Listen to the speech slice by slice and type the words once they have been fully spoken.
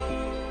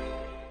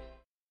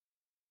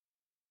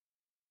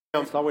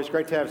It's always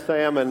great to have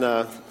Sam and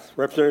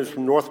representatives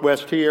from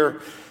Northwest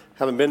here.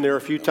 Haven't been there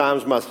a few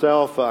times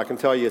myself. I can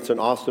tell you it's an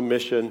awesome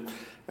mission,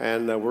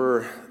 and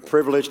we're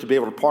privileged to be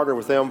able to partner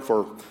with them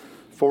for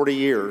 40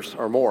 years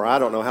or more. I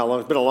don't know how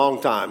long. It's been a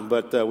long time,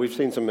 but we've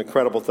seen some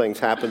incredible things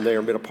happen there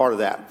and been a part of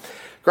that.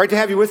 Great to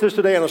have you with us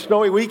today on a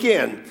snowy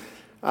weekend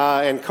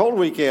and cold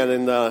weekend.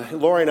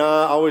 And Lori and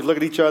I always look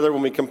at each other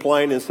when we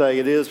complain and say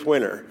it is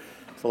winter.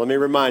 So let me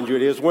remind you,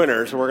 it is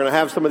winter. So we're going to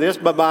have some of this,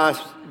 but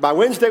by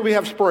Wednesday we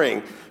have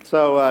spring.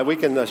 So we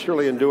can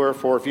surely endure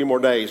for a few more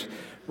days.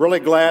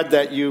 Really glad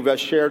that you've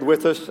shared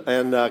with us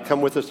and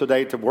come with us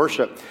today to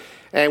worship.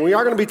 And we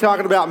are going to be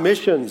talking about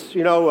missions.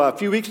 You know, a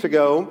few weeks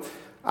ago,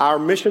 our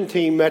mission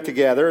team met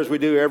together, as we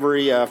do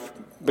every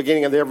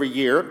beginning of every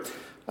year,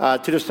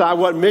 to decide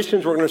what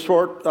missions we're going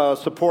to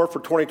support for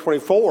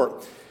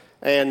 2024.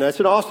 And it's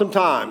an awesome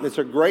time. It's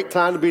a great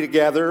time to be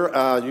together.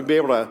 You'll be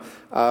able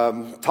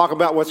to talk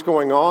about what's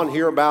going on,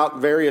 hear about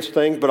various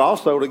things, but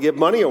also to give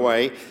money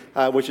away,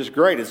 which is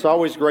great. It's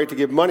always great to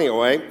give money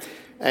away.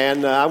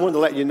 And I wanted to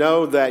let you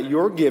know that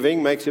your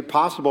giving makes it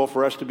possible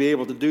for us to be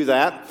able to do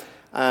that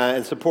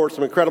and support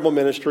some incredible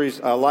ministries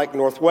like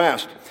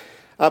Northwest.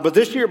 But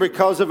this year,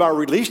 because of our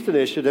Released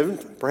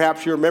initiative,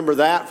 perhaps you remember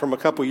that from a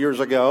couple years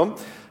ago.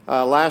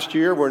 Last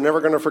year, we're never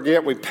going to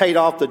forget, we paid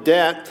off the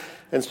debt.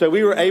 And so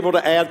we were able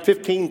to add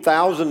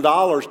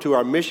 $15,000 to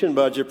our mission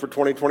budget for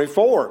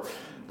 2024,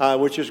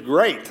 which is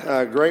great.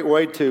 A great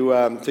way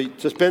to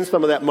spend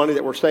some of that money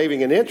that we're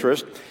saving in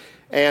interest.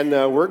 And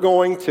we're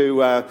going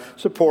to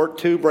support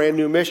two brand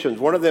new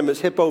missions. One of them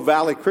is Hippo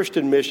Valley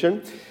Christian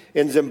Mission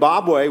in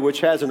Zimbabwe,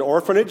 which has an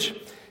orphanage.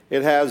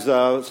 It has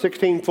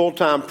 16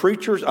 full-time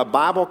preachers, a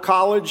Bible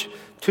college,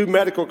 2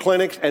 medical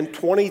clinics, and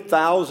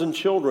 20,000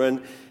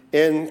 children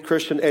in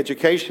Christian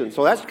education.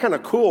 So that's kind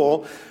of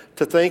cool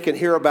to think and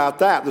hear about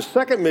that. The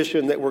second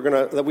mission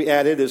that we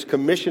added is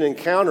Commission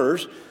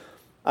Encounters,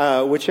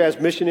 which has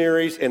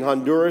missionaries in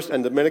Honduras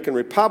and Dominican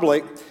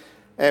Republic,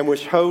 and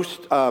which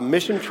hosts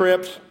mission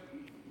trips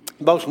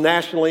both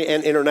nationally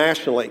and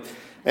internationally.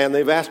 And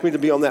they've asked me to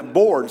be on that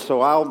board, so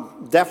I'll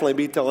definitely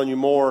be telling you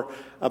more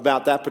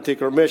about that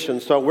particular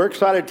mission. So we're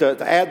excited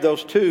to add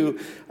those two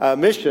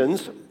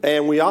missions,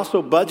 and we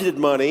also budgeted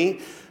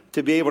money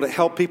to be able to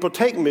help people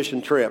take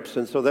mission trips.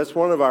 And so that's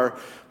one of our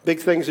big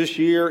things this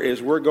year is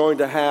we're going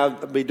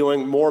to be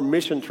doing more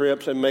mission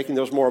trips and making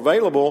those more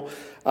available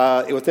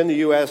within the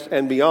U.S.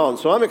 and beyond.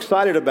 So I'm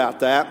excited about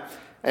that.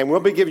 And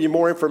we'll be giving you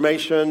more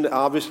information,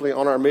 obviously,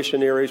 on our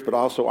missionaries, but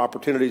also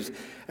opportunities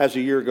as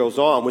the year goes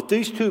on. With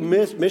these two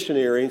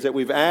missionaries that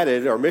we've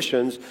added, our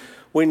missions,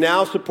 we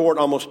now support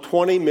almost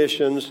 20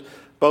 missions,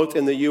 both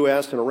in the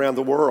U.S. and around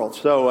the world.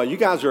 So you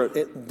guys are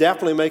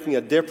definitely making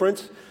a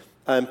difference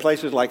in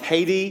places like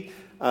Haiti,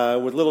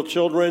 with little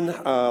children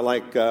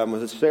like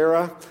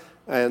Sarah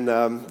and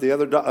the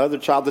other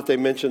child that they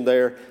mentioned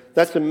there.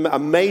 That's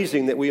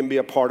amazing that we can be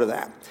a part of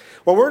that.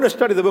 Well, we're going to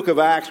study the book of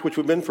Acts, which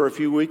we've been for a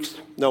few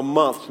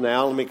months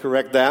now. Let me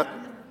correct that.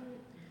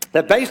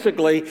 That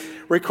basically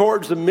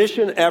records the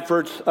mission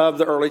efforts of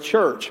the early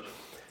church.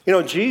 You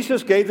know,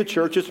 Jesus gave the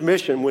church its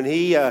mission. When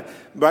he,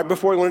 right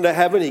before he went into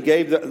heaven, he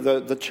gave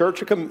the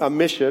church a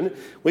mission.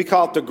 We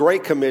call it the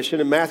Great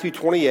Commission in Matthew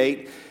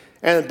 28.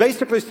 And it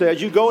basically says,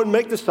 you go and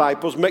make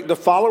disciples, make the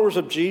followers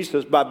of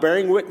Jesus by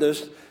bearing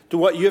witness to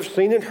what you have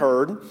seen and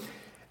heard.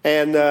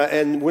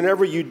 And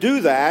whenever you do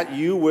that,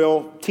 you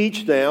will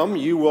teach them,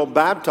 you will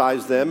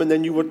baptize them, and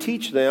then you will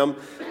teach them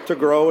to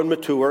grow and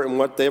mature in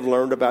what they've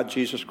learned about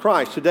Jesus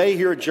Christ. Today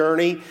here at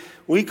Journey,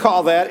 we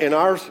call that in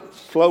our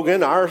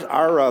slogan,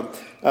 our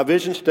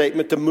vision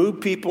statement, to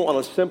move people on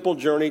a simple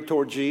journey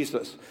toward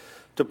Jesus.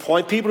 To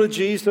point people to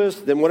Jesus,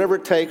 then whatever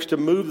it takes to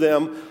move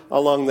them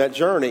along that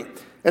journey.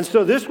 And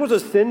so this was a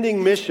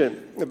sending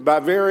mission.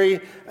 By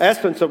very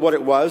essence of what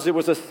it was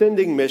a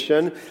sending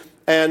mission.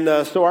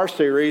 And so our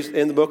series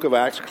in the book of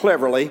Acts,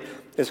 cleverly,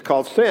 is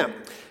called Sent.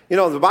 You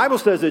know, the Bible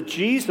says that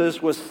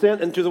Jesus was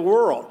sent into the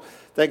world,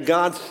 that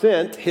God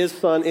sent his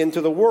son into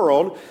the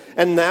world.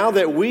 And now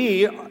that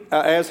we,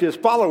 as his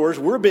followers,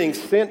 we're being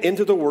sent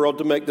into the world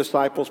to make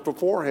disciples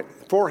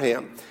for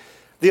him.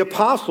 The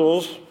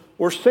apostles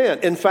were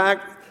sent. In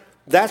fact,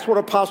 that's what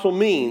apostle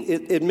means.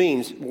 It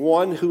means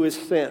one who is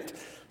sent.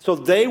 So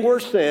they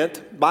were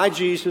sent by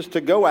Jesus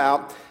to go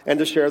out and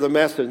to share the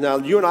message. Now,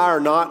 you and I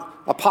are not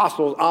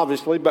apostles,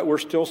 obviously, but we're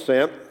still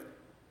sent.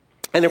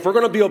 And if we're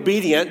going to be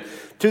obedient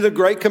to the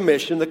Great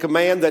Commission, the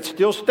command that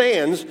still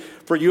stands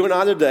for you and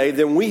I today,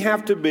 then we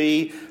have to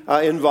be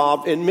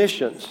involved in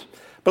missions.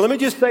 But let me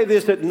just say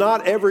this, that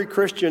not every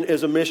Christian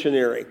is a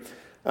missionary.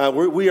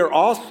 We are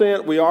all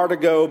sent, we are to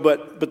go,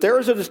 but there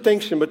is a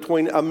distinction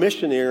between a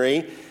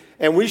missionary,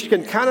 and we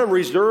can kind of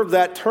reserve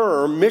that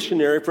term,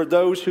 missionary, for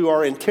those who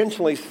are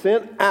intentionally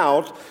sent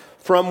out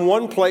from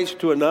one place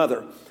to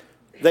another.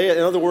 In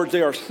other words,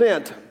 they are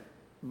sent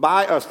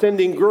by a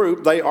sending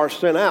group. They are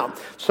sent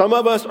out. Some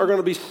of us are going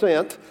to be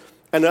sent,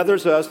 and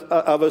others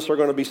of us are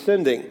going to be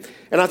sending.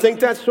 And I think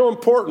that's so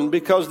important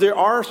because there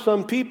are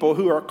some people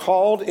who are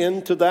called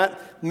into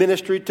that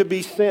ministry to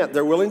be sent.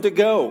 They're willing to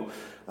go.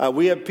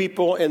 We have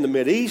people in the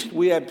Mideast.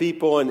 We have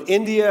people in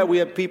India. We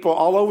have people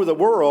all over the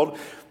world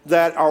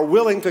that are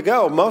willing to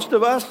go. Most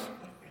of us,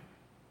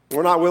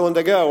 we're not willing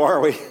to go, are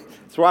we?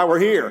 That's why we're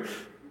here.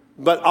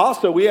 But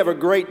also we have a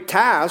great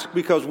task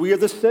because we are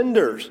the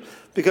senders,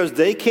 because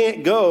they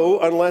can't go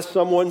unless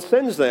someone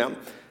sends them.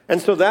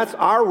 And so that's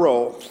our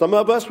role. Some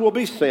of us will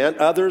be sent,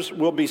 others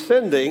will be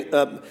sending,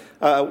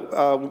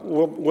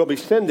 will be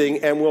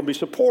sending and will be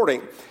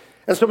supporting.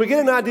 And so we get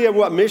an idea of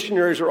what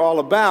missionaries are all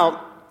about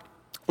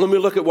when we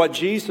look at what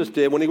Jesus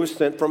did when he was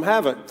sent from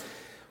heaven.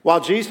 While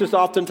Jesus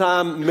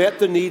oftentimes met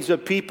the needs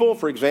of people,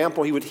 for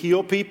example, he would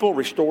heal people,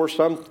 restore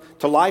some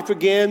to life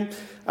again.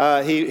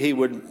 He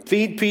would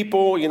feed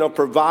people,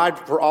 provide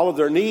for all of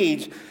their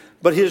needs.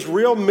 But his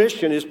real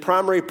mission, his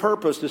primary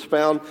purpose is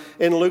found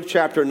in Luke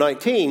chapter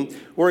 19,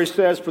 where he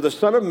says, "For the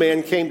Son of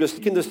Man came to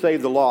seek and to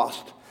save the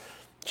lost."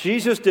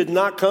 Jesus did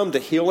not come to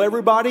heal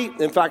everybody.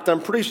 In fact,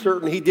 I'm pretty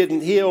certain he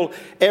didn't heal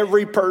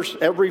every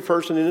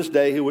person in his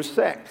day who was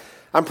sick.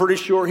 I'm pretty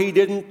sure he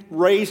didn't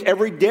raise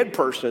every dead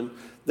person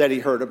that he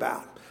heard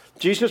about.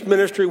 Jesus'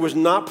 ministry was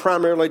not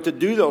primarily to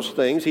do those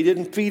things. He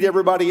didn't feed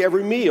everybody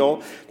every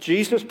meal.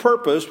 Jesus'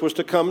 purpose was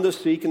to come to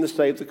seek and to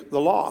save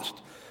the lost.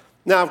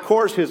 Now, of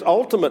course, his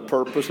ultimate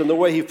purpose and the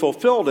way he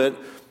fulfilled it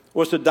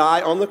was to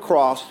die on the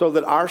cross so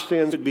that our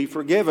sins would be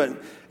forgiven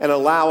and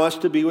allow us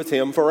to be with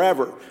him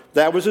forever.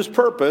 That was his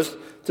purpose,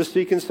 to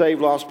seek and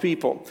save lost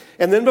people.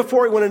 And then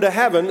before he went into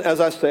heaven,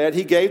 as I said,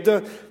 he gave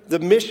the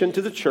mission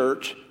to the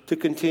church to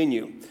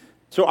continue.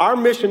 So our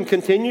mission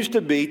continues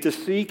to be to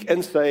seek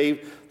and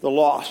save the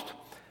lost.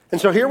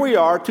 And so here we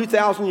are,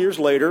 2,000 years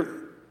later.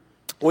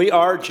 We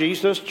are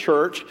Jesus'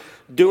 church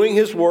doing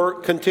his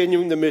work,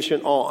 continuing the mission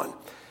on.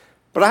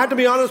 But I have to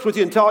be honest with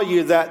you and tell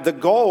you that the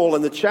goal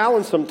and the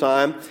challenge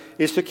sometimes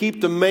is to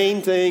keep the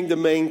main thing the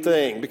main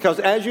thing. Because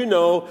as you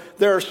know,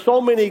 there are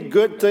so many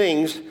good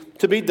things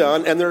to be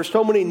done, and there are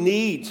so many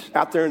needs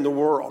out there in the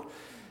world.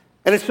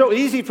 And it's so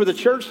easy for the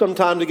church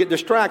sometimes to get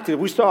distracted.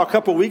 We saw a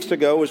couple weeks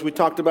ago, as we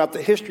talked about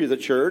the history of the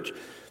church,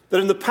 that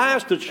in the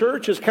past the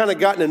church has kind of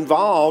gotten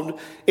involved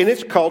in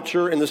its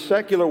culture, in the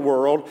secular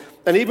world,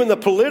 and even the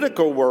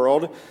political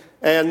world.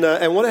 And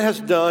what it has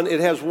done, it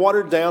has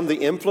watered down the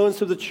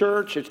influence of the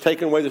church. It's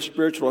taken away the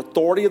spiritual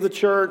authority of the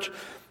church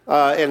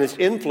and its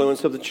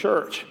influence of the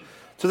church.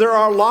 So there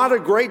are a lot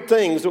of great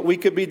things that we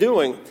could be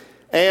doing.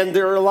 And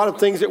there are a lot of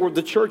things that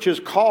the church is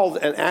called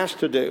and asked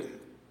to do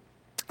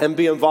and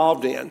be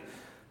involved in.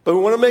 But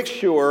we want to make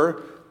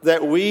sure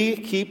that we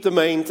keep the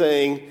main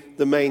thing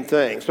the main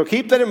thing. So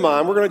keep that in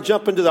mind. We're going to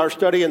jump into our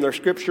study in their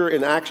scripture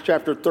in Acts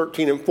chapter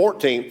 13 and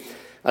 14.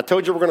 I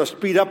told you we're going to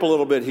speed up a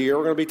little bit here.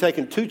 We're going to be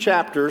taking 2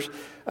 chapters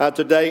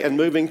today and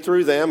moving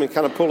through them and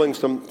kind of pulling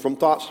some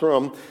thoughts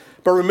from them.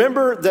 But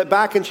remember that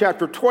back in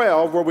chapter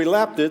 12, where we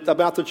left it,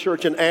 about the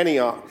church in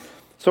Antioch.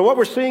 So what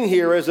we're seeing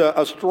here is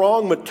a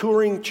strong,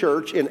 maturing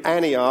church in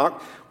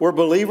Antioch, where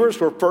believers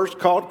were first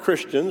called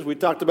Christians. We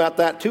talked about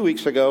that 2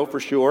 weeks ago for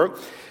sure.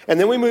 And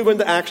then we move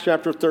into Acts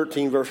chapter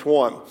 13, verse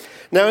 1.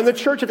 Now in the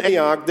church at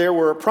Antioch, there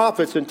were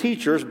prophets and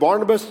teachers: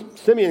 Barnabas,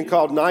 Simeon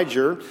called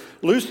Niger,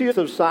 Lucius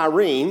of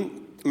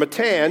Cyrene,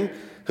 Matan,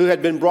 who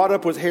had been brought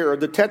up with Herod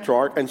the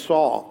Tetrarch, and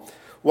Saul.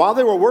 While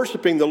they were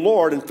worshiping the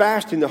Lord and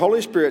fasting, the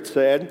Holy Spirit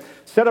said,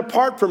 "Set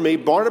apart for me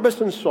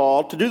Barnabas and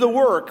Saul to do the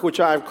work which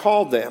I have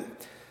called them."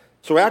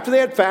 So after they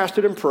had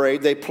fasted and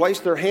prayed, they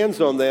placed their hands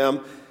on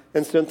them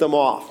and sent them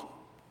off.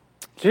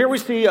 So here we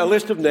see a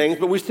list of names,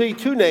 but we see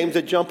 2 names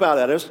that jump out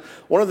at us.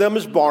 One of them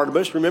is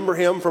Barnabas. Remember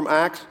him from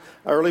Acts,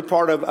 early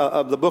part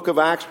of the book of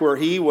Acts, where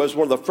he was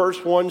one of the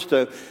first ones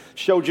to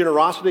show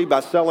generosity by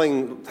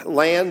selling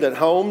land and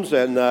homes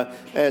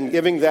and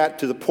giving that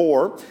to the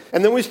poor.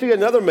 And then we see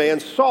another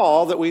man,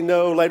 Saul, that we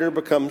know later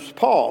becomes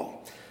Paul.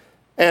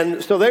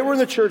 And so they were in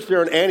the church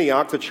there in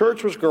Antioch. The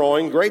church was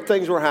growing. Great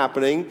things were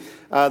happening.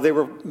 They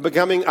were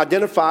becoming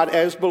identified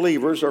as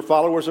believers or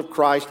followers of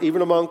Christ,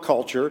 even among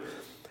culture.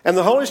 And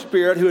the Holy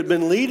Spirit, who had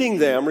been leading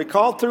them,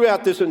 recall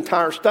throughout this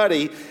entire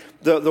study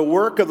the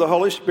work of the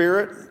Holy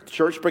Spirit. The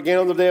church began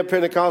on the day of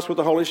Pentecost with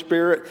the Holy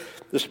Spirit.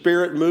 The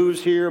Spirit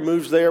moves here,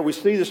 moves there. We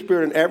see the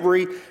Spirit in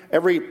every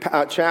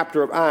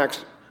chapter of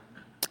Acts.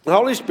 The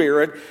Holy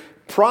Spirit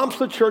prompts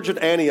the church at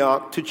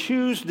Antioch to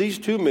choose these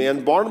 2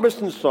 men, Barnabas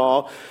and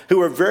Saul, who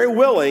were very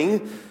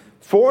willing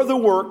for the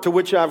work to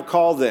which I've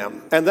called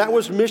them. And that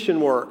was mission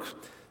work.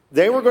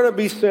 They were going to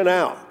be sent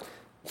out.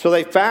 So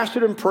they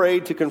fasted and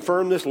prayed to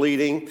confirm this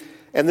leading,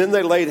 and then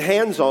they laid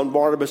hands on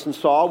Barnabas and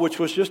Saul, which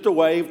was just a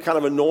way of kind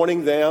of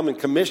anointing them and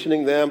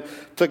commissioning them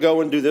to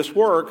go and do this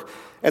work,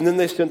 and then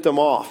they sent them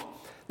off.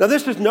 Now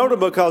this is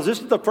notable because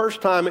this is the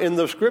first time in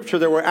the scripture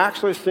that we're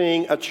actually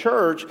seeing a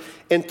church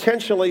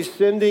intentionally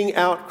sending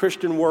out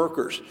Christian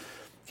workers.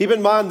 Keep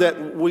in mind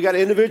that we got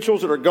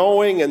individuals that are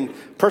going and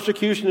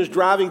persecution is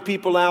driving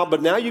people out,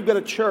 but now you've got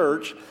a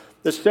church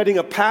that's setting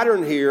a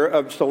pattern here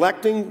of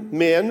selecting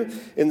men,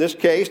 in this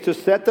case, to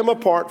set them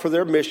apart for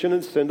their mission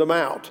and send them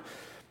out.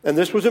 And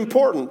this was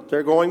important.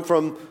 They're going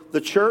from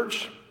the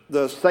church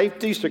the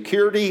safety,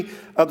 security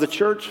of the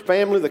church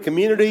family, the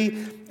community,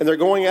 and they're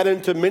going out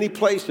into many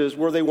places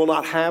where they will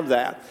not have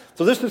that.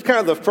 So this is kind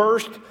of the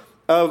first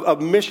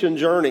of mission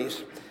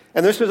journeys.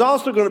 And this is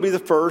also going to be the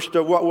first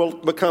of what will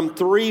become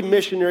 3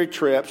 missionary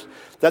trips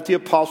that the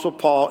Apostle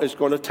Paul is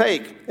going to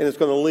take and is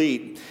going to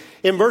lead.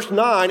 In verse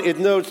 9, it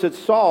notes that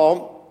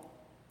Saul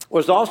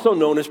was also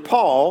known as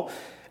Paul,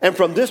 and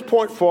from this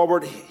point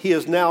forward, he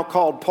is now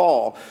called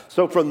Paul.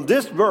 So from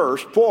this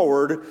verse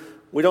forward,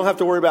 we don't have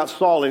to worry about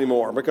Saul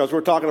anymore because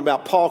we're talking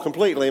about Paul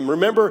completely. And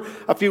remember,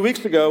 a few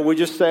weeks ago, we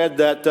just said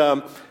that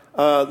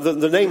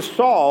the name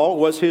Saul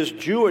was his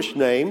Jewish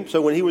name.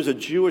 So when he was a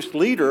Jewish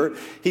leader,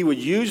 he would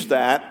use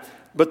that.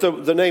 But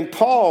the name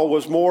Paul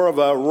was more of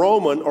a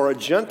Roman or a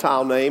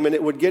Gentile name, and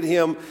it would get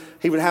him,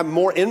 he would have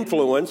more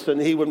influence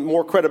and he would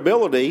more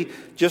credibility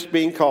just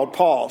being called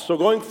Paul. So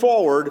going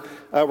forward,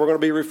 we're going to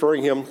be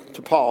referring him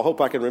to Paul.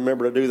 Hope I can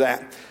remember to do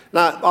that.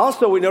 Now,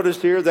 also we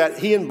noticed here that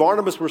he and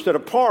Barnabas were set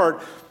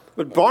apart,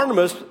 but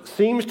Barnabas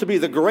seems to be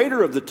the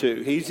greater of the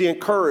two. He's the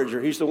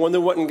encourager. He's the one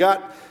that went and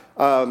got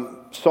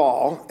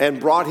Saul and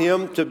brought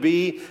him to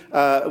be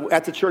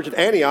at the church at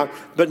Antioch.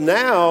 But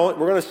now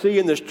we're going to see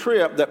in this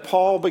trip that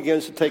Paul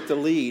begins to take the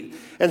lead.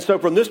 And so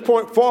from this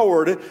point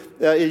forward,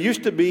 it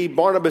used to be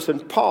Barnabas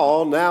and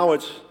Paul. Now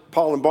it's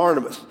Paul and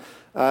Barnabas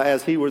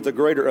as he was the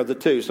greater of the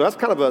two. So that's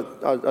kind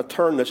of a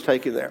turn that's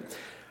taken there.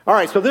 All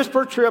right, so this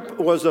first trip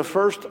was the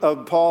first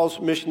of Paul's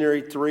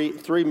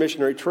three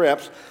missionary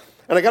trips.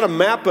 And I got a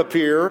map up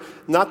here,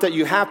 not that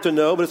you have to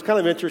know, but it's kind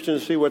of interesting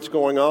to see what's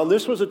going on.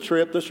 This was a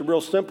trip, this is a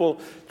real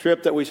simple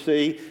trip that we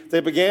see. They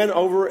began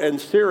over in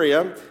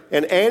Syria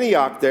and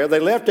Antioch there. They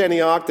left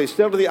Antioch, they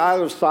sailed to the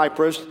island of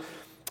Cyprus,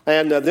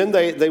 and then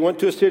they went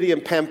to a city in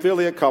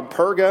Pamphylia called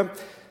Perga,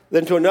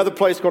 then to another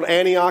place called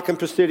Antioch in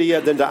Pisidia,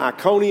 then to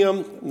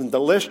Iconium, then to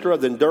Lystra,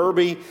 then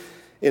Derbe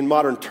in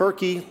modern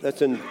Turkey.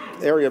 That's in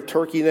the area of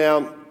Turkey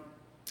now.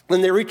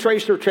 Then they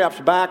retraced their traps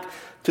back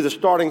to the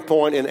starting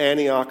point in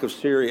Antioch of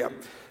Syria.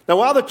 Now,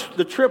 while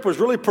the trip was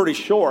really pretty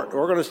short,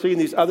 we're going to see in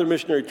these other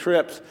missionary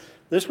trips,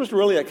 this was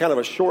really a kind of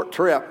a short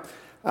trip.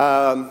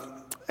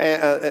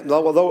 And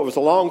although it was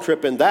a long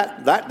trip in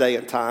that day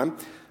and time,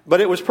 but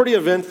it was pretty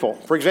eventful.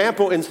 For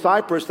example, in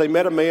Cyprus, they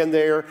met a man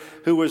there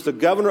who was the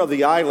governor of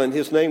the island.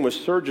 His name was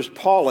Sergius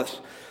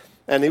Paulus,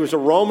 and he was a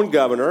Roman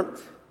governor.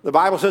 The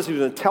Bible says he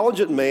was an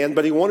intelligent man,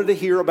 but he wanted to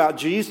hear about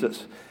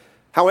Jesus.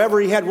 However,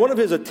 he had one of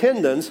his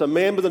attendants, a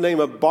man by the name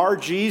of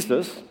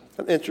Bar-Jesus,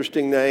 an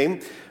interesting name,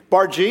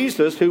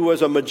 Bar-Jesus, who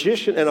was a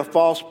magician and a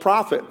false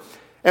prophet.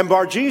 And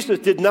Bar-Jesus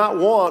did not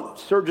want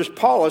Sergius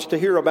Paulus to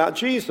hear about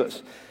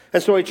Jesus.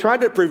 And so he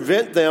tried to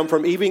prevent them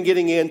from even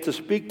getting in to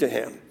speak to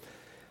him.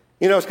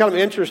 You know, it's kind of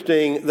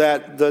interesting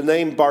that the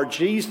name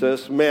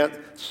Bar-Jesus meant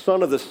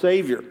son of the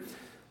Savior.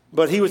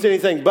 But he was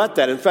anything but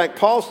that. In fact,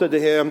 Paul said to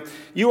him,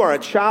 "You are a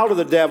child of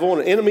the devil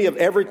and an enemy of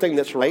everything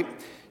that's right.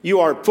 You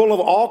are full of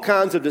all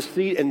kinds of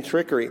deceit and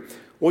trickery.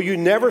 Will you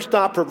never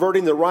stop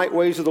perverting the right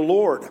ways of the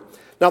Lord?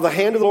 Now the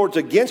hand of the Lord's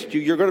against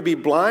you. You're going to be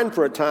blind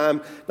for a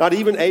time, not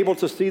even able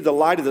to see the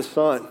light of the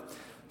sun."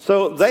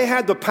 So they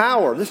had the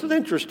power. This is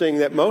interesting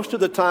that most of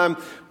the time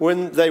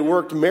when they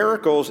worked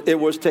miracles, it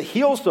was to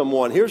heal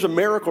someone. Here's a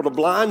miracle to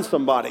blind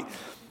somebody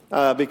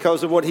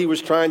because of how he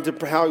was trying to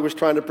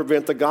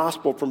prevent the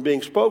gospel from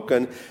being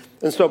spoken.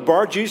 And so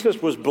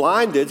Bar-Jesus was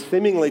blinded,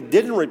 seemingly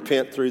didn't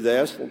repent through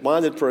this,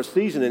 blinded for a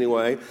season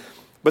anyway,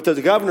 but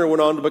the governor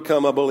went on to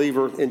become a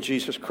believer in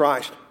Jesus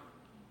Christ.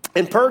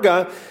 In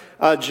Perga,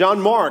 John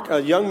Mark,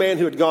 a young man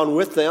who had gone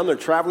with them, their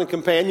traveling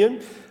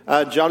companion,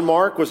 John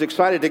Mark was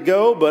excited to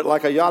go, but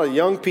like a lot of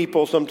young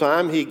people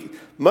sometime, he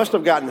must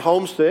have gotten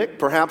homesick.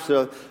 Perhaps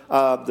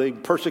the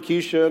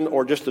persecution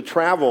or just the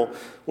travel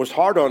was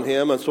hard on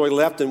him, and so he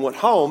left and went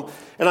home.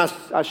 And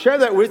I share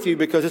that with you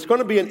because it's going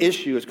to be an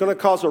issue. It's going to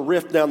cause a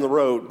rift down the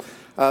road.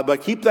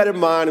 But keep that in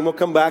mind, and we'll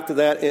come back to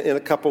that in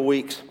a couple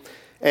weeks.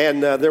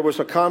 And there was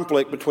a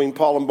conflict between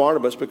Paul and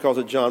Barnabas because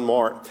of John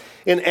Mark.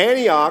 In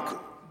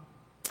Antioch,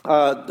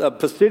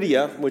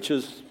 Pisidia, which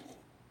is,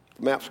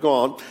 the map's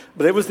gone,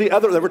 but it was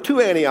there were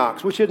two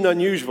Antiochs, which isn't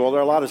unusual. There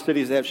are a lot of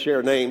cities that have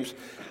shared names.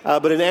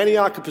 But in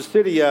Antioch of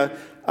Pisidia,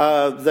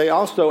 they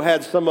also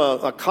had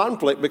a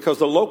conflict because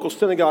the local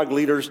synagogue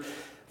leaders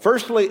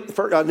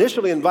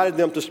initially invited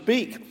them to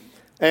speak.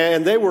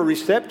 And they were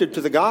receptive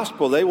to the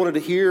gospel. They wanted to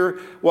hear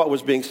what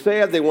was being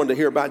said. They wanted to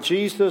hear about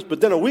Jesus.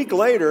 But then a week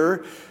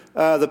later,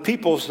 the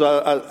people's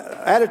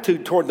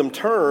attitude toward them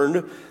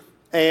turned,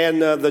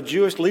 and the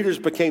Jewish leaders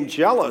became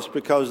jealous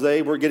because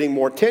they were getting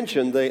more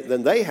attention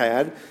than they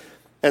had.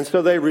 And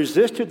so they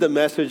resisted the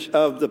message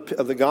of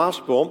the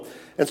gospel.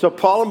 And so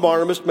Paul and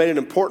Barnabas made an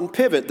important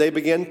pivot. They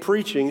began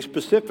preaching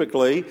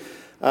specifically,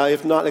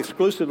 if not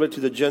exclusively, to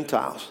the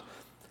Gentiles.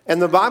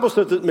 And the Bible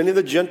says that many of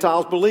the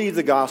Gentiles believed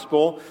the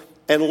gospel.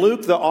 And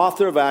Luke, the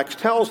author of Acts,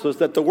 tells us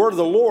that the word of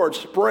the Lord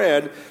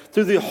spread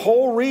through the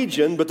whole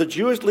region, but the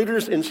Jewish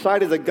leaders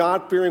incited the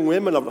God-fearing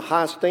women of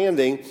high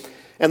standing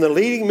and the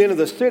leading men of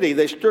the city.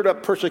 They stirred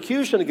up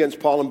persecution against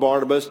Paul and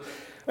Barnabas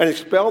and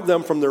expelled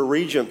them from their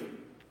region.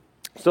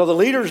 So the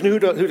leaders knew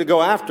who to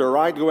go after,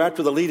 right? Go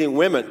after the leading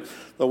women,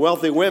 the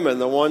wealthy women,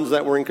 the ones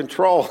that were in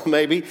control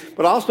maybe,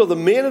 but also the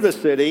men of the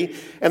city,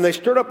 and they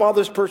stirred up all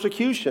this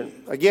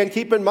persecution. Again,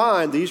 keep in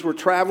mind, these were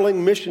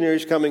traveling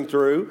missionaries coming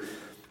through,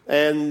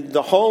 and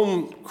the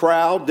home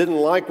crowd didn't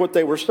like what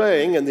they were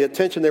saying and the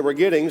attention they were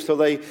getting, so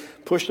they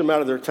pushed them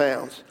out of their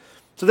towns.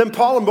 So then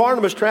Paul and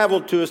Barnabas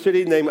traveled to a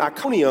city named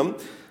Iconium,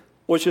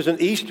 which is an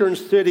eastern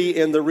city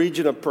in the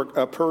region of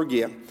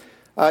Pergia.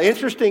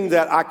 Interesting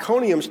that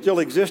Iconium still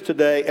exists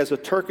today as a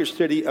Turkish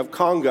city of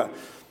Konga.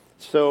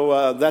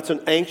 So that's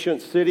an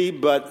ancient city,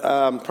 but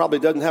probably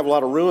doesn't have a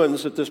lot of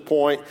ruins at this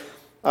point.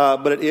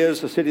 But it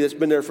is a city that's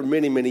been there for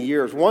many, many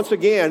years. Once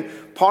again,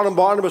 Paul and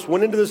Barnabas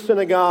went into the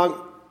synagogue,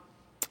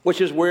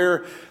 which is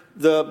where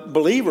the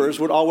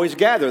believers would always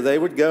gather. They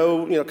would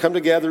go, come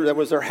together. That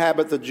was their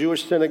habit, the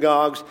Jewish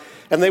synagogues.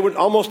 And they would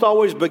almost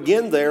always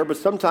begin there, but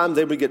sometimes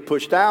they would get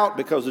pushed out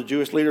because the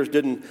Jewish leaders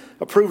didn't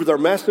approve of their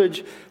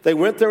message. They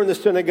went there in the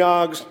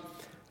synagogues,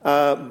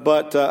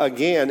 but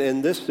again,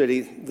 in this city,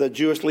 the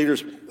Jewish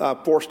leaders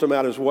forced them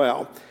out as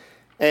well.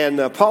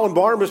 And Paul and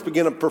Barnabas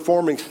began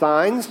performing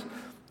signs.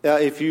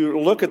 If you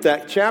look at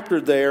that chapter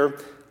there,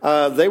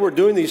 they were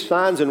doing these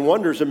signs and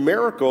wonders and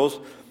miracles.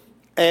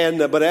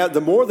 But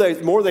the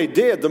more they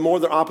did, the more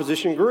their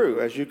opposition grew.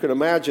 As you can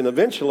imagine,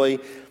 eventually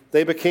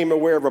they became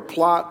aware of a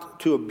plot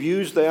to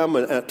abuse them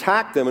and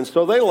attack them. And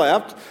so they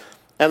left,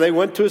 and they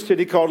went to a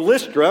city called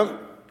Lystra.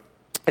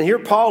 And here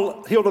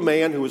Paul healed a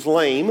man who was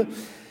lame.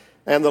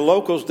 And the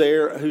locals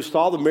there who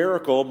saw the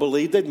miracle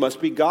believed they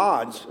must be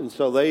gods. And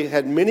so they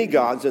had many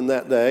gods in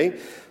that day.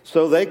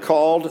 So they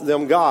called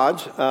them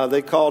gods.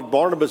 They called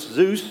Barnabas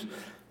Zeus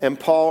and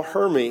Paul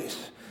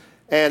Hermes.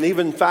 And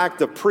even, in fact,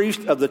 the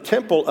priest of the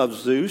temple of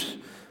Zeus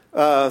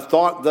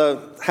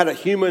had a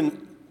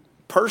human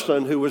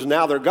person who was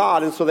now their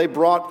god. And so they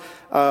brought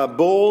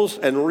bulls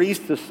and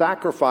wreaths to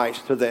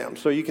sacrifice to them.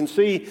 So you can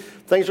see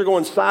things are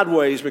going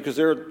sideways because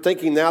they're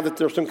thinking now that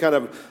there's some kind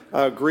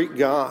of Greek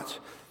gods.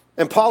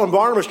 And Paul and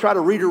Barnabas tried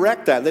to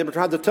redirect that. They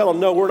tried to tell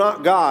them, no, we're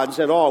not gods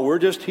at all. We're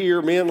just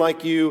here, men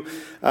like you.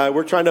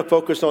 We're trying to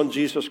focus on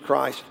Jesus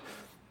Christ.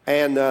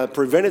 And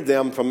prevented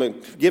them from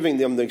giving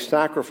them the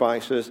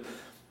sacrifices.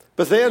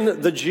 But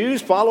then the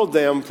Jews followed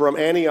them from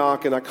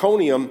Antioch and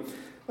Iconium,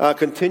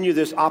 continued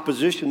this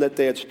opposition that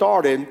they had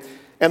started,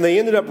 and they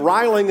ended up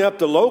riling up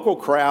the local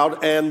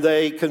crowd, and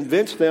they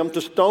convinced them to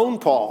stone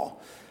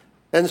Paul.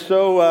 And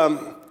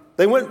so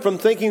they went from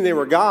thinking they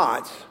were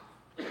gods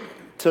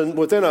to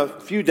within a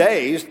few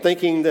days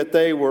thinking that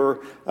they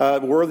were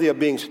worthy of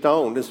being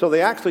stoned. And so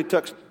they actually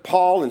took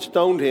Paul and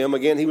stoned him.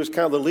 Again, he was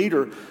kind of the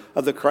leader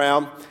of the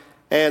crowd.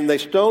 And they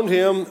stoned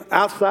him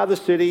outside the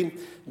city,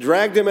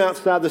 dragged him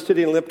outside the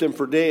city, and left him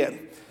for dead.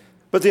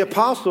 But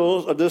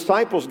the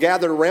disciples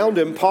gathered around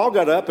him. Paul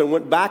got up and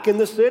went back in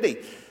the city.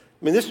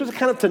 I mean, this was the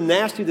kind of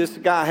tenacity this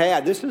guy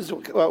had. This is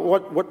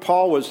what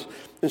Paul was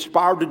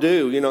inspired to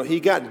do.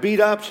 He got beat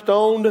up,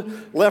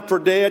 stoned, left for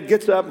dead,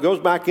 gets up, goes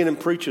back in and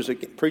preaches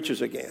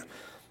again.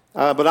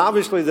 But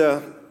obviously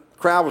the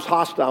crowd was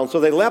hostile. And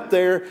so they left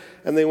there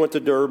and they went to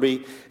Derbe.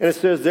 And it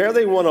says there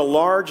they won a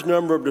large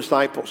number of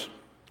disciples.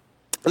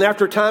 And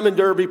after a time in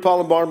Derbe, Paul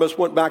and Barnabas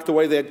went back the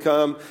way they had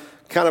come,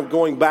 kind of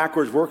going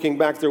backwards, working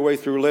back their way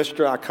through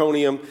Lystra,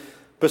 Iconium,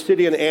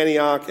 Pisidian,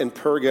 Antioch, and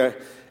Perga.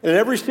 And in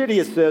every city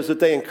it says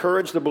that they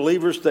encouraged the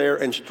believers there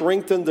and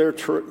strengthened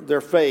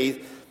their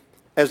faith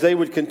as they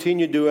would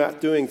continue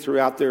doing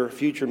throughout their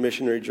future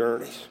missionary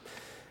journeys.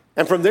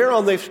 And from there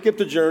on, they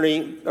skipped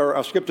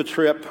a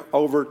trip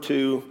over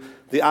to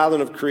the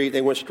island of Crete.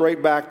 They went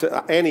straight back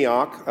to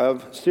Antioch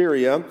of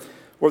Syria,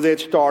 where they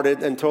had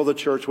started, and told the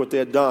church what they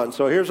had done.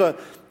 So here's a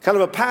kind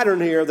of a pattern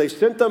here. They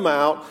sent them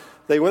out.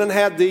 They went and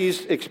had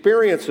these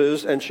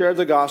experiences and shared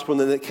the gospel,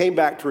 and then they came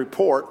back to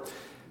report.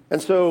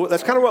 And so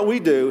that's kind of what we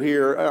do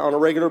here on a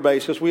regular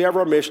basis. We have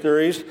our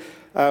missionaries.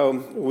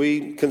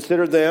 We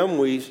consider them.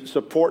 We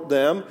support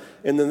them.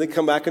 And then they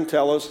come back and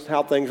tell us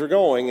how things are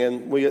going.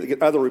 And we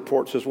get other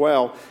reports as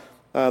well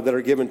that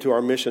are given to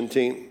our mission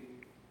team.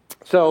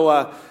 So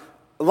a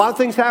lot of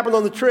things happened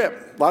on the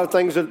trip. A lot of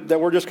things that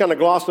we're just kind of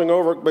glossing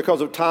over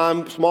because of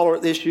time,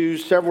 smaller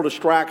issues, several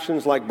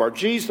distractions like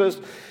Bar-Jesus,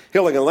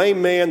 healing a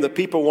lame man, the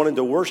people wanting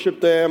to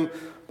worship them,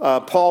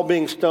 Paul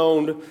being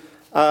stoned.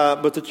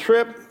 But the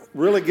trip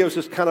really gives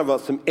us kind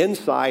of some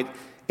insight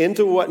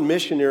into what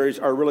missionaries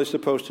are really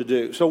supposed to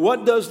do. So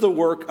what does the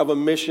work of a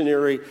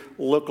missionary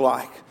look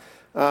like?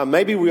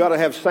 Maybe we ought to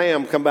have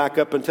Sam come back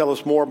up and tell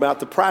us more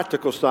about the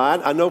practical side.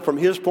 I know from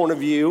his point of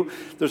view,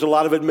 there's a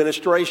lot of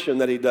administration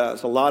that he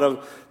does, a lot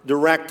of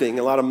directing,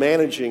 a lot of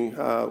managing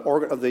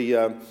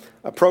the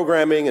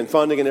programming and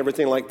funding and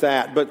everything like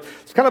that. But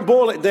let's kind of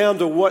boil it down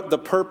to what the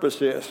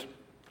purpose is.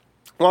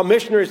 Well,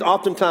 missionaries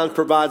oftentimes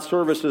provide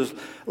services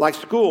like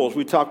schools,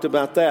 we talked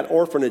about that,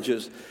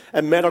 orphanages,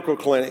 and medical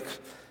clinics.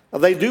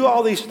 They do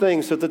all these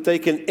things so that they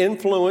can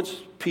influence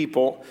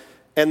people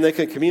and they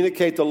can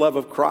communicate the love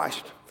of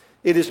Christ.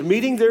 It is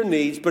meeting their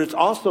needs, but it's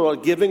also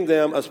giving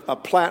them a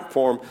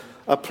platform,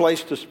 a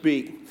place to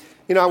speak.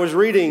 I was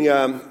reading,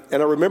 and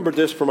I remembered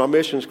this from my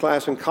missions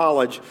class in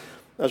college,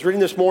 I was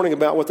reading this morning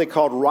about what they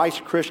called rice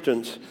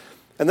Christians.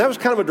 And that was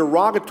kind of a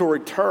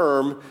derogatory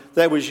term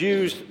that was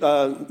used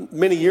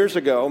many years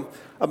ago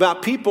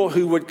about people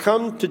who would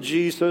come to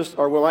Jesus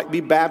or will be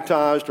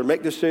baptized or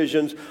make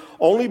decisions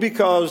only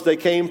because they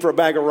came for a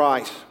bag of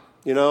rice,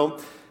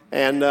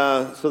 And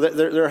so that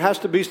there has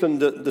to be some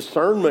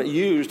discernment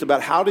used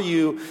about how do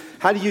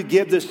you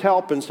give this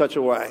help in such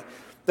a way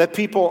that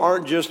people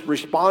aren't just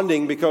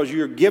responding because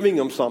you're giving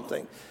them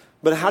something.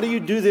 But how do you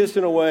do this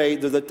in a way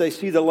that they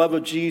see the love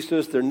of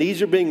Jesus, their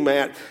needs are being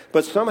met,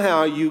 but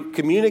somehow you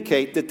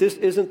communicate that this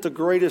isn't the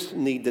greatest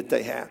need that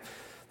they have,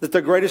 that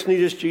the greatest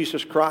need is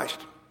Jesus Christ.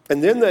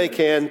 And then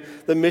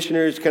the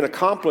missionaries can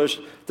accomplish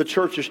the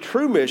church's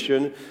true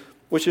mission,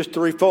 which is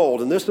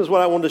threefold. And this is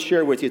what I wanted to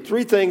share with you.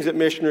 3 things that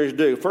missionaries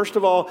do. First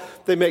of all,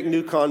 they make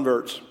new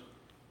converts.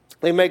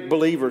 They make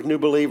believers, new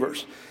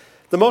believers.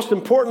 The most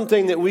important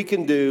thing that we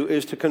can do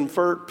is to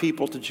convert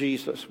people to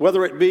Jesus,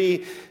 whether it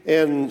be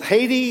in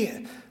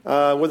Haiti,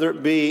 whether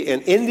it be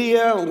in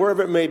India,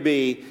 wherever it may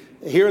be.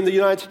 Here in the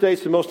United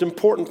States, the most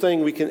important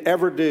thing we can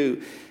ever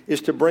do is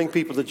to bring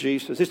people to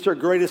Jesus. It's their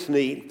greatest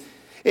need.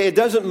 It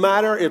doesn't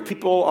matter if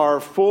people are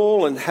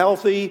full and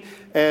healthy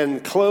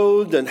and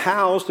clothed and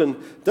housed, and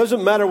it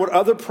doesn't matter what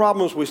other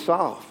problems we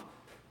solve.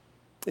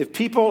 If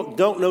people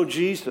don't know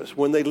Jesus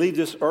when they leave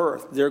this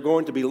earth, they're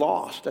going to be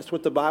lost. That's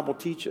what the Bible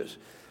teaches.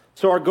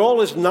 So our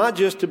goal is not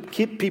just to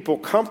keep people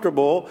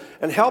comfortable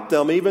and help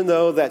them, even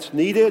though that's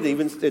needed,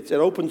 it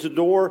opens the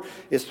door.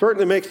 It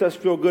certainly makes us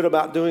feel good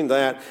about doing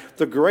that.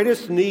 The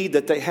greatest need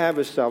that they have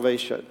is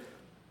salvation.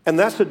 And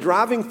that's the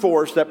driving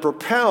force that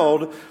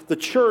propelled the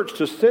church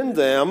to send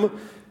them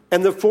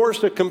and the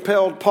force that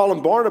compelled Paul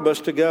and Barnabas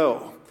to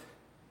go.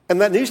 And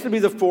that needs to be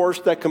the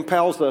force that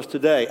compels us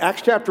today.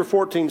 Acts chapter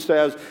 14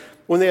 says,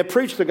 when they had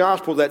preached the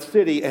gospel of that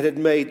city and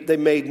they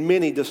made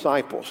many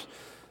disciples.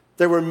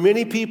 There were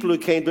many people who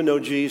came to know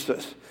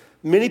Jesus.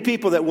 Many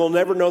people that we'll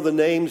never know the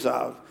names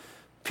of.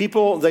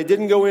 People, they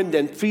didn't go in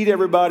and feed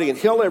everybody and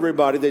heal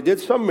everybody. They did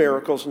some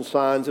miracles and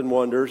signs and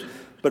wonders,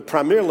 but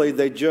primarily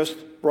they just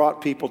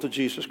brought people to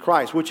Jesus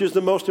Christ, which is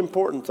the most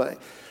important thing.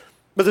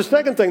 But the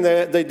second thing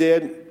they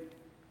did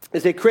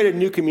is they created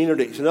new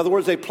communities. In other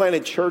words, they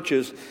planted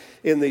churches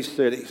in these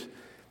cities.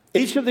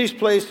 Each of these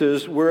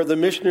places where the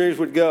missionaries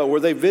would go, where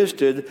they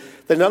visited,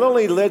 they not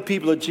only led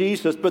people to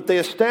Jesus, but they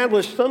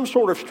established some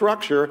sort of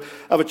structure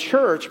of a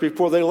church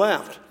before they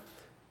left.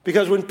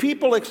 Because when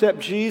people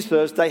accept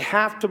Jesus, they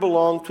have to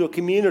belong to a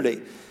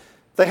community.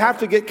 They have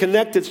to get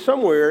connected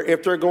somewhere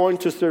if they're going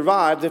to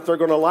survive, if they're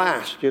going to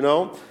last,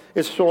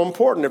 It's so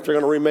important if they're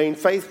going to remain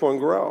faithful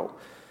and grow.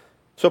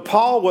 So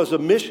Paul was a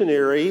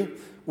missionary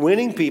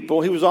winning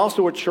people. He was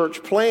also a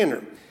church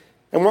planner.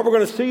 And what we're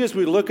going to see as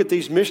we look at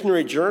these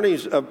missionary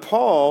journeys of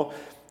Paul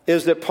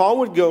is that Paul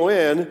would go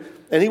in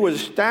and he would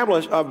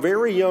establish a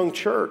very young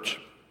church.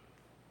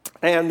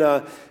 And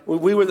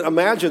we would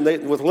imagine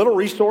that with little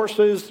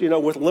resources,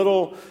 with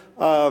little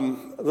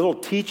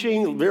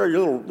teaching, very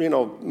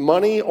little,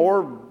 money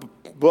or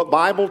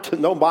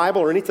no Bible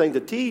or anything to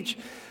teach.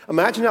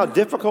 Imagine how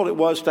difficult it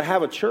was to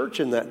have a church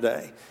in that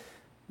day.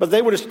 But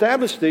they would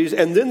establish these,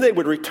 and then they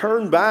would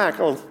return back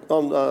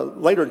on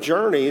later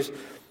journeys,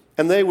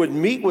 and they would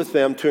meet with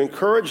them to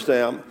encourage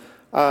them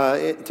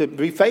to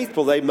be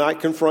faithful. They might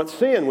confront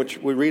sin, which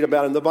we read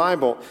about in the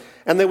Bible,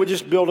 and they would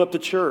just build up the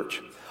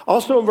church.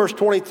 Also in verse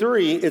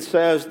 23, it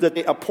says that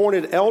they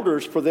appointed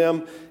elders for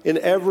them in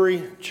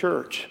every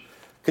church.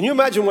 Can you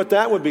imagine what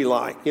that would be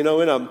like? In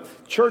a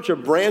church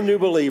of brand new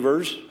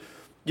believers,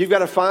 you've got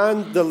to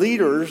find the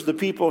leaders, the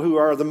people who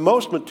are the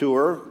most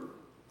mature,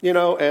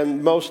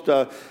 and most,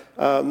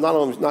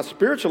 not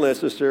spiritual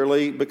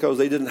necessarily because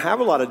they didn't have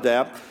a lot of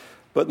depth,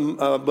 but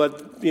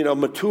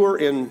mature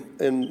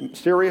in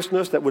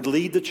seriousness that would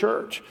lead the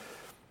church.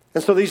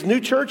 And so these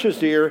new churches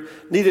here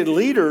needed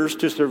leaders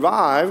to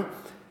survive.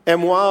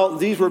 And while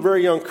these were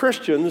very young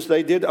Christians,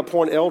 they did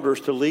appoint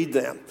elders to lead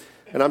them.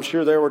 And I'm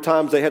sure there were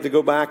times they had to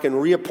go back and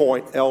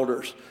reappoint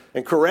elders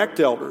and correct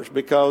elders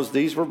because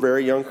these were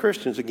very young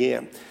Christians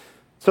again.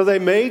 So they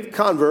made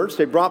converts,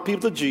 they brought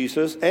people to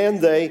Jesus, and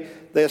they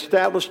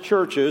established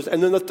churches.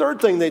 And then the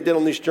third thing they did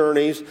on these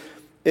journeys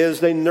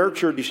is they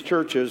nurtured these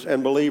churches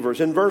and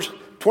believers. In verse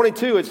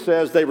 22, it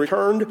says, they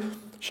returned,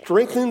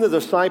 strengthening the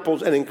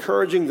disciples and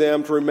encouraging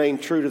them to remain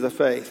true to the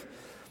faith.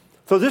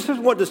 So this is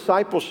what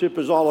discipleship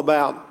is all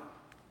about.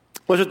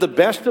 Was it the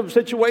best of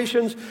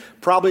situations?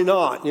 Probably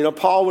not.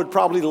 Paul would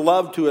probably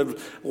love to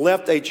have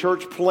left a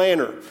church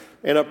planner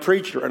and a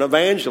preacher, an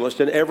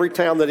evangelist in every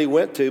town that he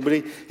went to, but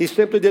he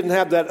simply didn't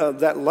have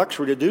that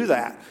luxury to do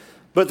that.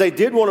 But they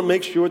did want to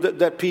make sure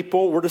that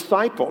people were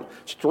discipled,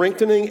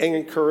 strengthening and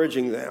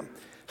encouraging them,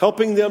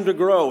 helping them to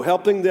grow,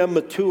 helping them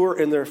mature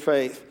in their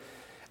faith.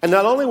 And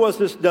not only was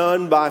this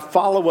done by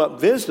follow-up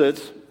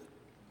visits,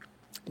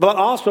 but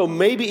also,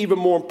 maybe even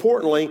more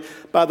importantly,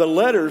 by the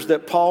letters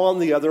that Paul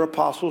and the other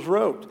apostles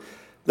wrote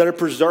that are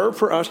preserved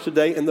for us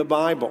today in the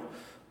Bible.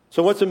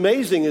 So what's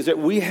amazing is that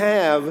we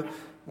have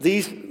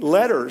these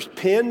letters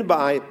penned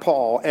by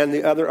Paul and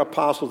the other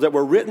apostles that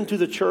were written to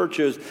the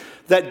churches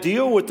that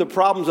deal with the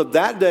problems of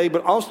that day,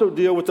 but also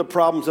deal with the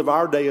problems of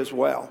our day as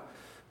well.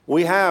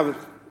 We have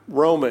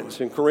Romans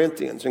and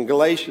Corinthians and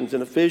Galatians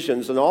and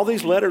Ephesians and all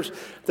these letters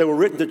that were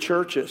written to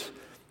churches.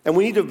 And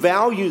we need to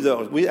value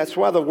those. That's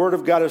why the Word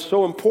of God is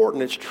so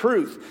important. It's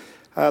truth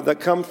that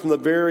comes from the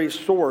very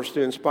source,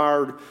 the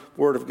inspired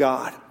Word of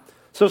God.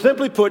 So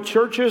simply put,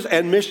 churches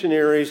and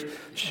missionaries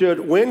should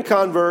win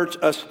converts,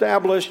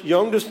 establish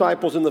young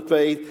disciples in the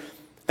faith,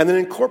 and then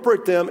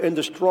incorporate them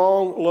into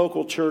strong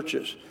local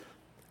churches.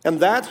 And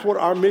that's what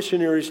our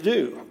missionaries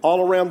do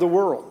all around the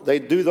world. They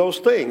do those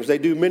things. They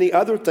do many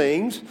other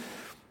things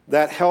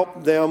that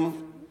help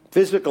them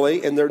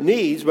physically in their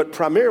needs, but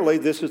primarily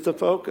this is the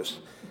focus.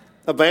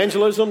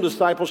 Evangelism,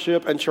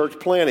 discipleship, and church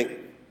planting.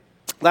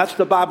 That's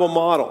the Bible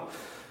model.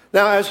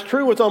 Now, as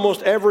true with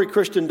almost every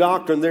Christian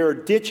doctrine, there are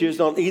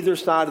ditches on either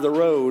side of the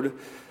road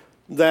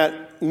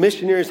that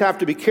missionaries have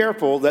to be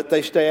careful that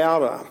they stay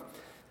out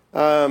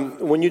of.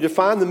 When you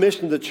define the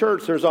mission of the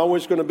church, there's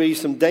always going to be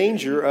some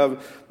danger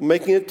of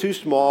making it too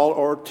small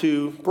or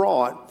too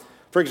broad.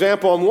 For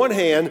example, on one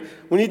hand,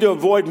 we need to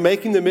avoid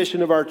making the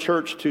mission of our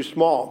church too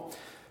small.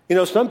 You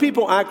know, some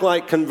people act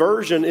like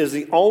conversion is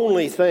the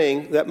only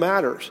thing that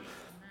matters.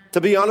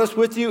 To be honest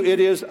with you, it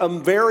is a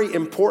very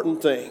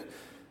important thing.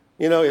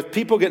 You know, if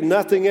people get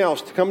nothing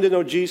else, to come to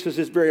know Jesus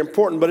is very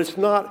important, but it's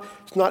not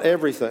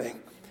everything.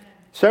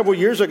 Several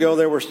years ago,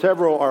 there were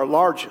several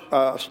large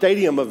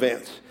stadium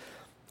events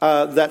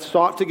that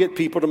sought to get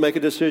people to make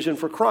a decision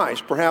for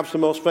Christ. Perhaps the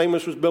most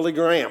famous was Billy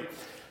Graham,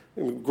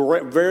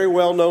 very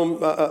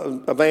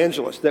well-known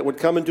evangelist that would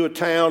come into a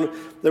town.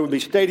 There would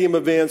be stadium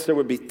events. There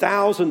would be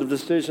thousands of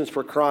decisions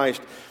for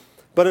Christ.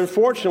 But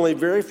unfortunately,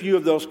 very few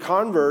of those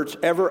converts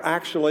ever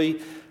actually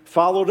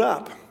followed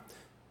up.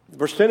 The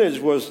percentage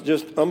was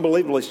just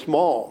unbelievably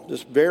small,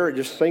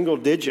 just single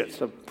digits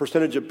of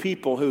percentage of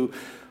people who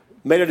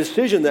made a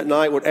decision that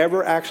night would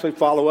ever actually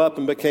follow up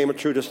and became a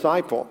true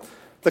disciple.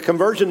 The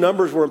conversion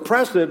numbers were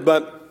impressive,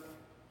 but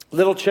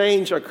little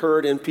change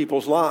occurred in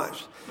people's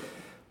lives.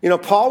 You know,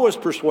 Paul was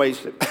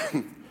persuasive,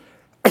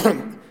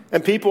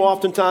 and people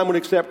oftentimes would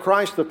accept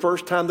Christ the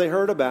first time they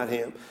heard about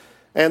him.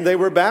 And they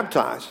were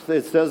baptized.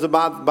 It says the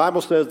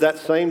Bible says that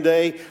same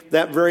day,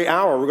 that very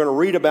hour. We're going to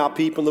read about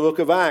people in the book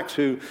of Acts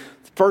who,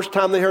 the first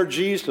time they heard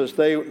Jesus,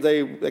 they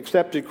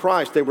accepted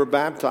Christ. They were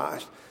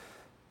baptized.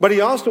 But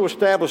he also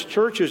established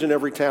churches in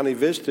every town he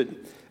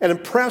visited and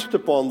impressed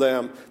upon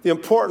them the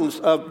importance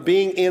of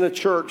being in a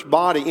church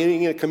body,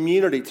 being in a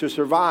community to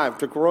survive,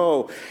 to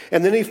grow.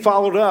 And then he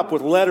followed up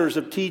with letters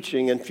of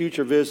teaching and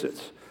future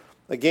visits.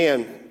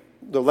 Again,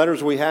 the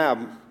letters we have,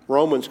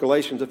 Romans,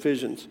 Galatians,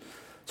 Ephesians.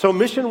 So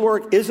mission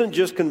work isn't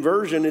just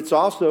conversion, it's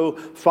also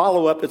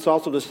follow-up, it's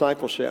also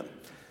discipleship.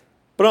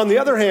 But on the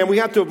other hand, we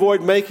have to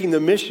avoid making the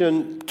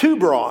mission too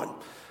broad.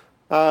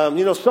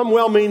 Some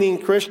well-meaning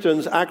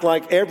Christians act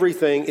like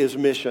everything is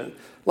mission.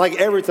 Like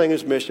everything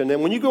is mission.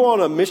 And when you go on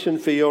a mission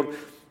field,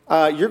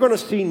 you're going to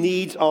see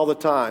needs all the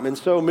time. And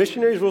so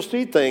missionaries will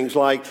see things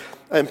like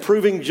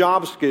improving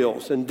job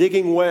skills and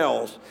digging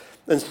wells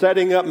and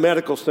setting up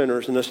medical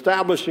centers and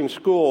establishing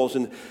schools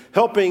and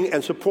helping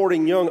and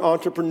supporting young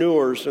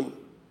entrepreneurs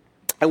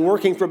and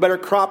working for better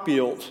crop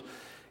yields.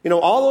 You know,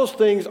 all those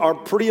things are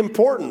pretty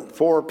important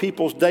for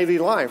people's daily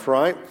life,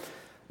 right?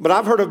 But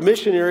I've heard of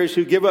missionaries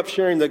who give up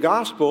sharing the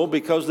gospel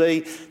because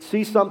they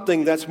see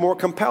something that's more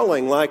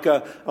compelling, like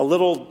a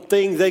little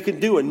thing they can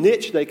do, a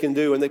niche they can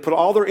do, and they put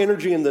all their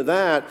energy into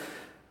that,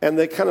 and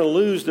they kind of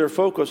lose their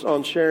focus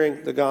on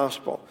sharing the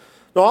gospel.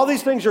 Now, all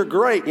these things are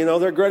great. You know,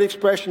 they're great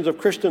expressions of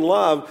Christian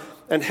love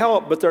and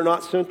help, but they're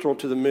not central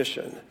to the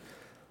mission.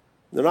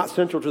 They're not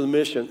central to the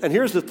mission. And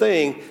here's the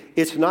thing,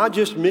 it's not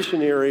just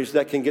missionaries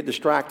that can get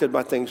distracted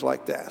by things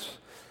like this.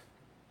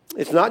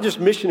 It's not just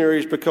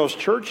missionaries, because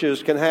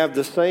churches can have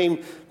the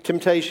same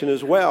temptation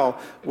as well.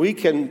 We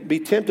can be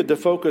tempted to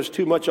focus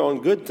too much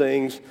on good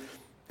things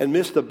and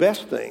miss the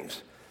best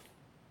things.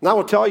 And I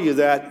will tell you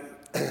that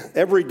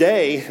every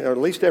day, or at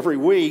least every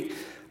week,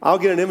 I'll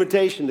get an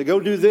invitation to go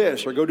do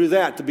this or go do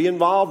that, to be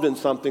involved in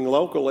something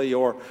locally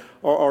or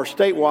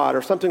statewide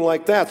or something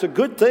like that. It's a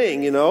good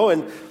thing,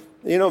 and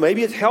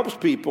maybe it helps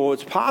people,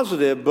 it's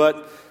positive,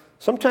 but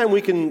sometimes we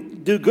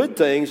can do good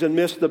things and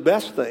miss the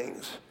best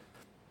things,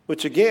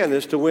 which again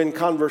is to win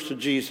converts to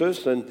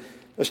Jesus and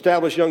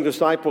establish young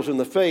disciples in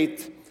the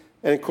faith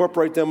and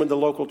incorporate them into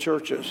local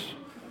churches.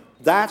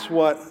 That's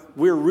what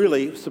we're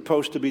really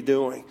supposed to be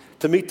doing,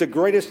 to meet the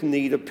greatest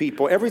need of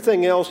people.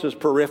 Everything else is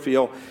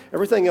peripheral.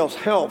 Everything else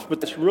helps,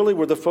 but that's really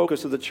where the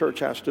focus of the church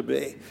has to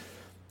be.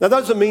 Now, that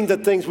doesn't mean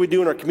that things we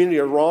do in our community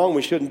are wrong.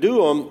 We shouldn't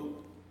do them.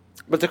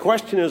 But the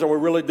question is, are we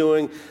really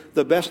doing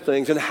the best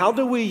things? And how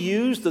do we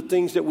use the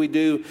things that we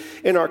do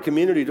in our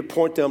community to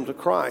point them to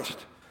Christ?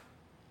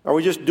 Are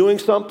we just doing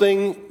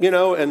something,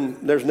 and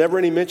there's never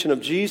any mention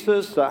of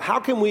Jesus? How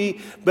can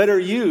we better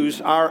use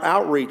our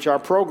outreach, our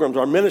programs,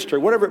 our ministry,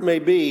 whatever it may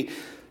be,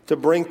 to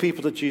bring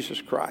people to Jesus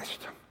Christ?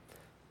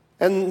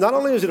 And not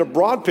only is it a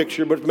broad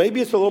picture, but maybe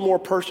it's a little more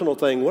personal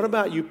thing. What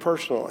about you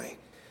personally?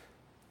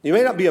 You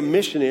may not be a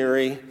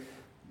missionary,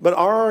 but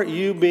are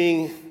you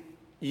being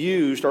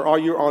used, or are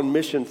you on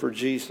mission for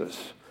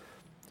Jesus?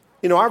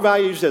 You know, our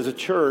values as a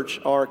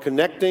church are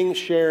connecting,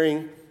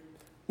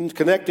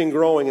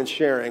 growing, and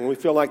sharing. We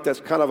feel like that's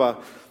kind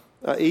of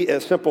a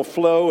simple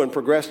flow and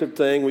progressive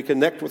thing. We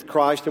connect with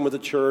Christ and with the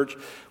church.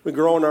 We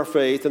grow in our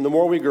faith, and the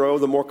more we grow,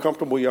 the more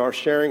comfortable we are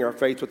sharing our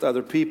faith with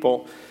other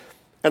people.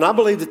 And I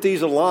believe that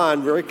these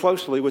align very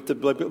closely with the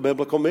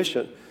biblical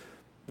mission.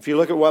 If you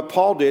look at what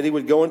Paul did, he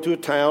would go into a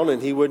town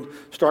and he would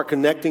start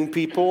connecting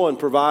people and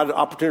provide an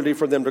opportunity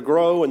for them to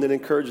grow and then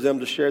encourage them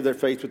to share their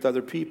faith with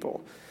other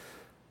people.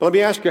 But let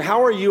me ask you,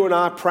 how are you and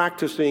I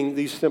practicing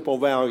these simple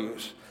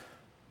values?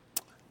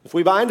 If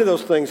we buy into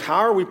those things, how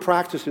are we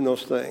practicing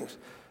those things?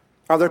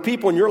 Are there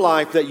people in your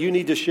life that you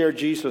need to share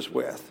Jesus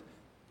with?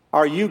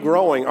 Are you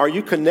growing? Are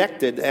you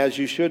connected as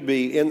you should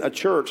be in a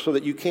church so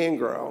that you can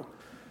grow?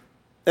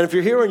 And if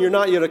you're here and you're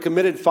not yet a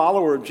committed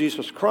follower of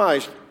Jesus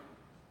Christ,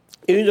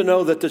 you need to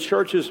know that the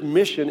church's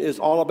mission is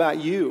all about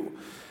you.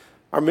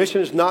 Our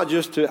mission is not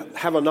just to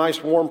have a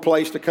nice warm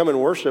place to come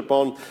and worship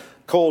on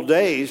cold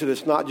days, and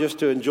it's not just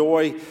to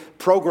enjoy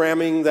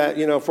programming that,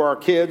 for our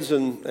kids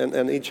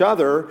and each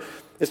other.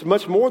 It's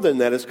much more than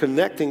that. It's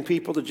connecting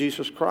people to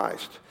Jesus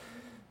Christ.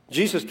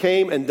 Jesus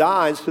came and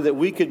died so that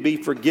we could be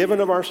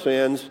forgiven of our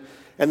sins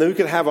and that we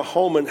could have a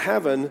home in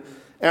heaven.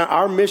 And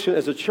our mission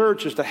as a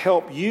church is to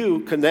help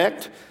you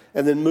connect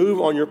and then move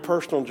on your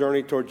personal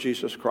journey toward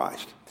Jesus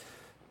Christ.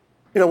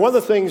 One of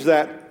the things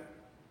that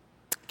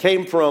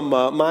came from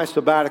my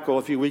sabbatical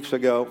a few weeks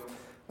ago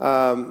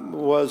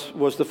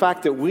was the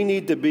fact that we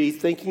need to be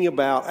thinking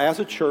about, as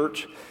a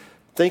church,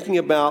 thinking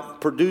about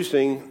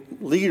producing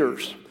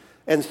leaders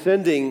and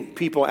sending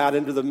people out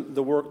into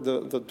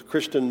the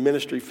Christian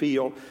ministry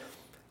field,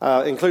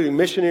 including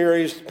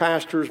missionaries,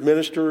 pastors,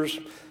 ministers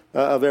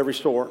of every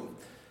sort.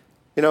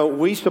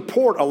 We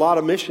support a lot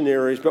of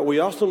missionaries, but we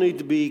also need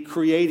to be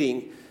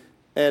creating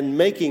and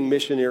making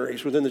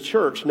missionaries within the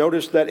church.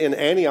 Notice that in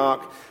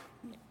Antioch,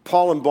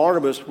 Paul and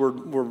Barnabas were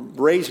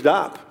raised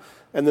up,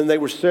 and then they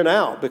were sent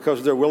out because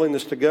of their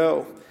willingness to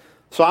go.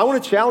 So I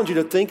want to challenge you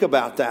to think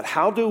about that.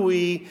 How do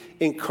we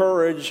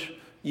encourage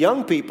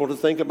young people to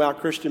think about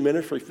Christian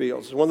ministry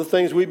fields? One of the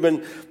things we've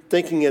been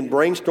thinking and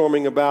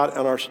brainstorming about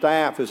on our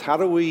staff is how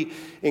do we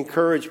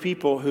encourage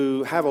people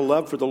who have a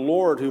love for the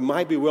Lord, who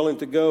might be willing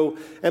to go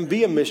and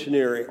be a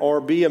missionary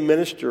or be a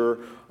minister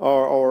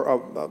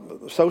or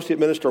associate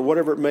minister or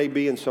whatever it may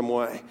be in some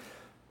way.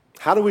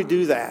 How do we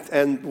do that?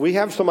 And we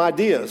have some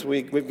ideas.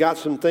 We've got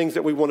some things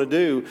that we want to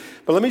do.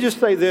 But let me just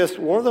say this.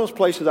 One of those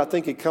places I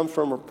think it comes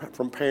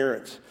from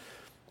parents.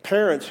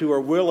 Parents who are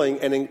willing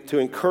and to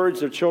encourage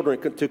their children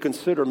to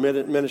consider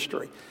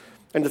ministry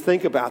and to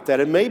think about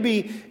that. And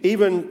maybe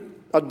even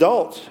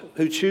adults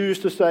who choose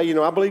to say,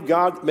 I believe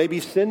God may be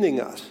sending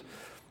us.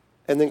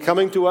 And then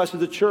coming to us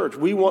as a church.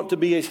 We want to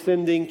be a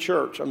sending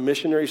church, a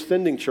missionary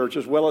sending church,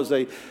 as well as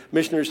a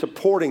missionary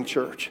supporting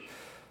church.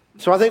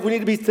 So I think we need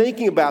to be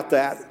thinking about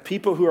that.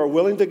 People who are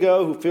willing to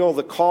go, who feel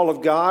the call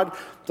of God,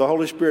 the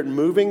Holy Spirit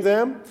moving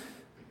them.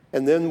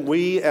 And then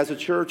we as a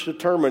church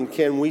determine,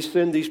 can we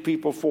send these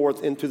people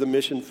forth into the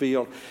mission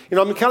field?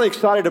 I'm kind of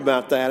excited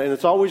about that. And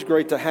it's always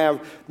great to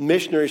have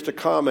missionaries to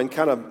come and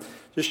kind of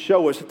just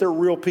show us that they're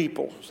real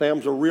people.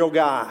 Sam's a real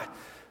guy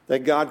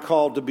that God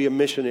called to be a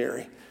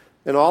missionary.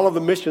 And all of the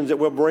missions that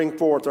we'll bring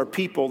forth are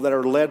people that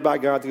are led by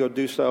God to go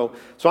do so.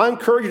 So I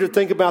encourage you to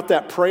think about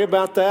that, pray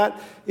about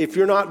that. If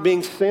you're not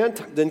being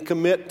sent, then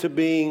commit to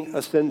being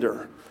a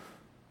sender.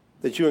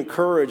 That you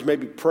encourage,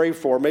 maybe pray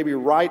for, maybe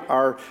write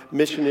our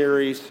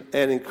missionaries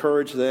and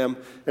encourage them.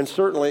 And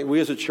certainly we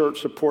as a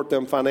church support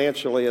them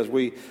financially as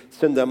we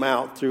send them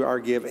out through our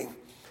giving.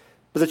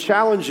 But the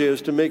challenge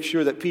is to make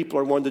sure that people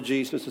are won to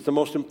Jesus. It's the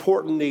most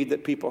important need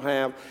that people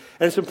have.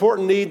 And it's an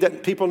important need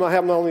that people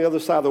have not on the other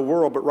side of the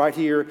world, but right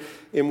here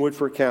in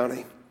Woodford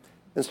County.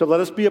 And so let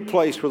us be a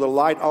place where the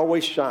light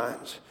always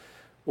shines,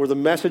 where the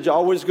message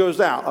always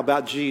goes out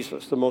about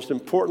Jesus. The most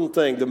important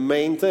thing, the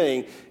main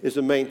thing is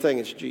the main thing.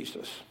 It's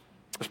Jesus.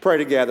 Let's pray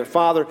together.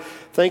 Father,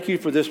 thank you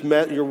for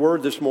your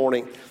word this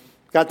morning.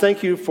 God,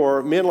 thank you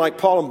for men like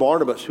Paul and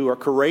Barnabas who are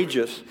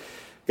courageous.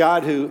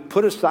 God, who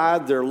put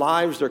aside their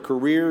lives, their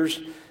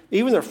careers,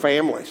 even their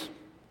families.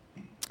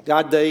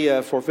 God,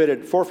 they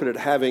forfeited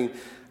having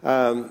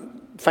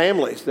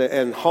families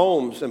and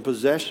homes and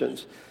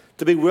possessions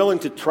to be willing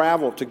to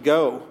travel, to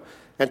go,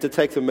 and to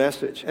take the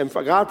message. And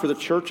for God, for the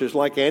churches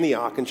like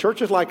Antioch and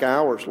churches like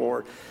ours,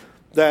 Lord,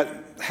 that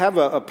have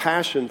a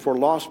passion for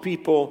lost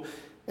people.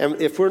 And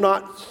if we're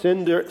not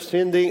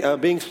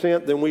being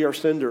sent, then we are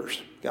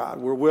senders, God.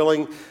 We're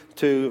willing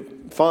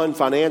to fund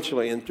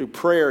financially and through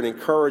prayer and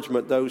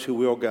encouragement those who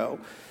will go.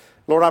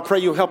 Lord, I pray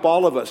you help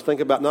all of us think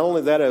about not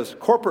only that as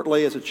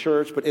corporately as a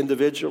church, but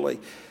individually.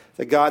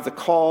 That God, the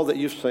call that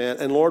you've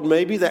sent. And Lord,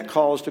 maybe that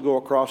call is to go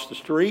across the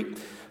street,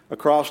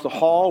 across the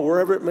hall,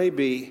 wherever it may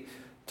be,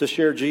 to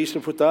share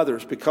Jesus with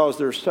others because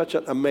there's such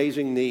an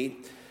amazing need.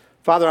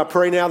 Father, I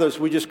pray now that as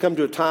we just come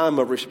to a time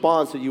of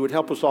response, that you would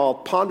help us all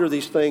ponder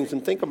these things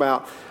and think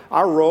about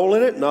our role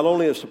in it, not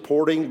only as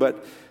supporting,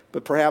 but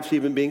but perhaps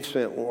even being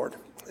sent, Lord.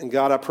 And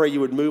God, I pray you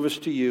would move us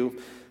to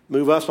you,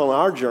 move us on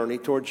our journey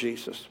toward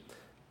Jesus.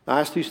 I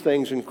ask these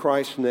things in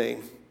Christ's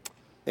name.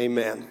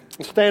 Amen.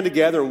 Stand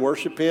together and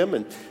worship him.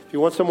 And if you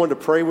want someone to pray with